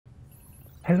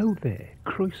Hello there,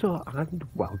 croeso and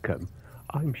welcome.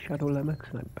 I'm Shadow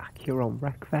Lemmax and I'm back here on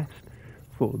Wreckfest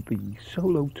for the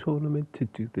solo tournament to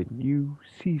do the new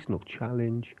seasonal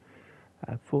challenge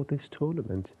for this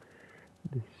tournament.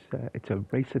 It's a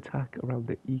race attack around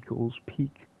the Eagles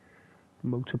Peak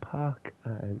Motorpark,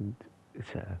 and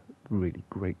it's a really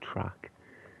great track.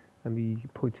 And the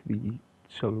point of the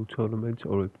solo tournament,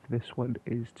 or of this one,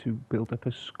 is to build up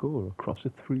a score across a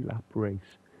 3-lap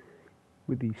race.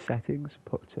 With these settings,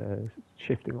 put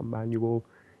shifting on manual,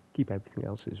 keep everything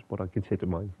else as what I consider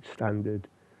my standard.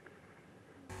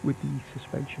 With the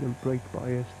suspension and brake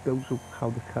bias, those are how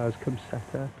the cars come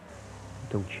set up.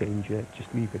 Don't change it,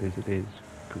 just leave it as it is,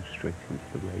 go straight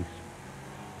into the race.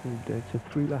 And it's a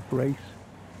 3-lap race,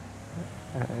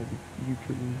 and you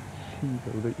can see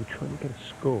though that you're trying to get a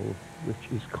score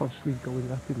which is constantly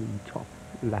going up in the top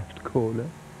left corner.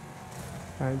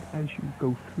 And as you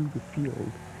go through the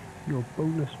field, your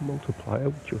bonus multiplier,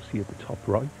 which you'll see at the top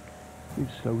right, is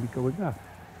slowly going up.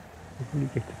 And when you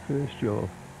get to first, your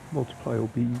multiplier will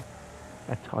be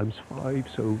at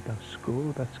 ×5, so that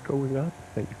score that's going up,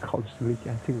 that you're constantly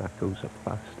getting, that goes up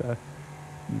faster.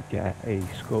 You get a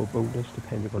score bonus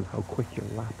depending on how quick your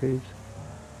lap is.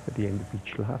 At the end of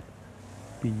each lap,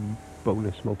 the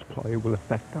bonus multiplier will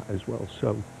affect that as well.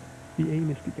 So the aim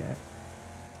is to get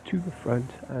to the front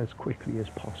as quickly as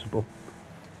possible,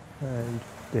 and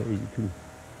there you can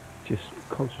just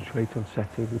concentrate on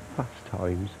setting fast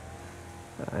times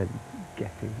and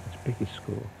getting as big a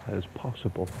score as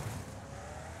possible.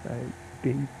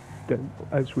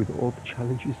 As with all the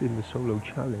challenges in the solo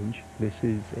challenge, this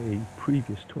is a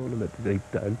previous tournament that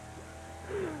they've done,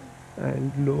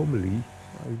 and normally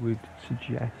I would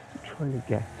suggest trying to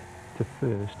get to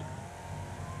first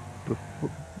before,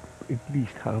 at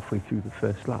least halfway through the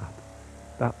first lap.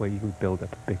 That way you can build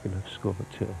up a big enough score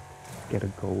to get a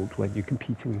gold when you're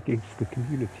competing against the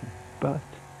community. But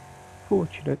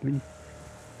fortunately,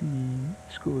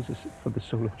 the scores for the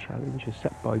solo challenge are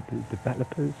set by the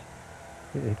developers.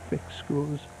 They're fixed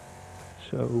scores,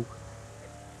 so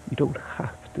you don't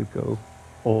have to go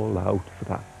all out for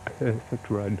that perfect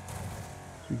run.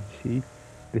 So you can see,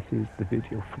 this is the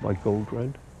video for my gold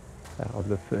run. On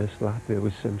the first lap there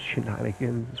was some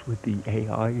shenanigans with the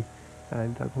AI,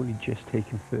 and I've only just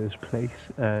taken first place,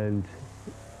 and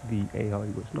the AI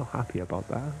was not happy about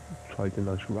that. Tried a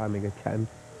nice ramming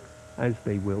attempt, as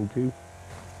they will do,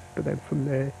 but then from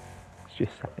there it's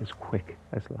just set as quick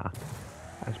as lap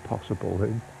as possible.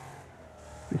 And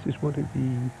this is one of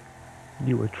the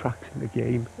newer tracks in the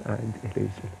game, and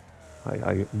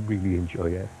I really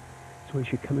enjoy it. So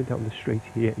as you're coming down the straight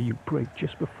here, you brake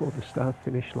just before the start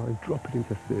finish line, drop it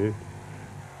into third,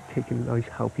 taking a nice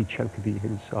healthy chunk of the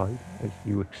inside as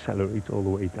you accelerate all the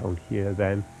way down here,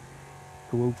 then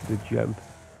go over the jump,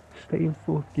 stay in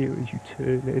fourth gear as you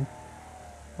turn in,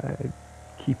 and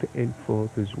keep it in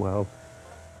fourth as well.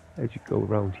 As you go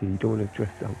around here, you don't want to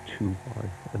drift out too high,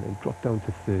 and then drop down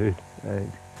to third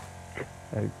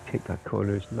and take that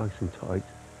corner as nice and tight,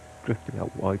 drifting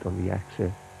out wide on the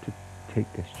exit to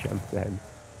take this jump. Then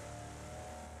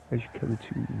as you come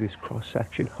to this cross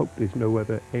section, hope there's no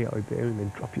other AI there, and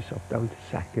then drop yourself down to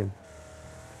second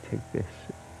to take this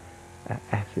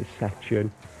SS section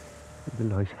with a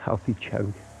nice healthy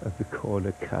chunk of the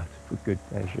corner cut for good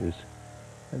measures.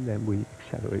 And then we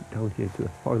accelerate down here to the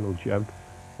final jump.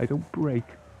 I don't brake,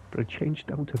 but I change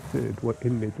down to third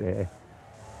in mid-air.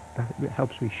 That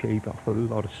helps me shave off a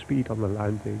lot of speed on the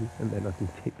landing, and then I can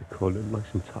take the corner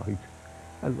nice and tight,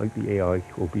 and like the AI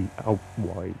will be out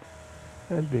wide.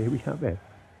 And there we have it,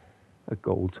 a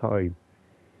gold time.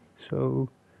 So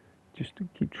just to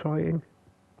keep trying,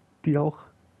 diolch,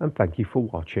 and thank you for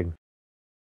watching.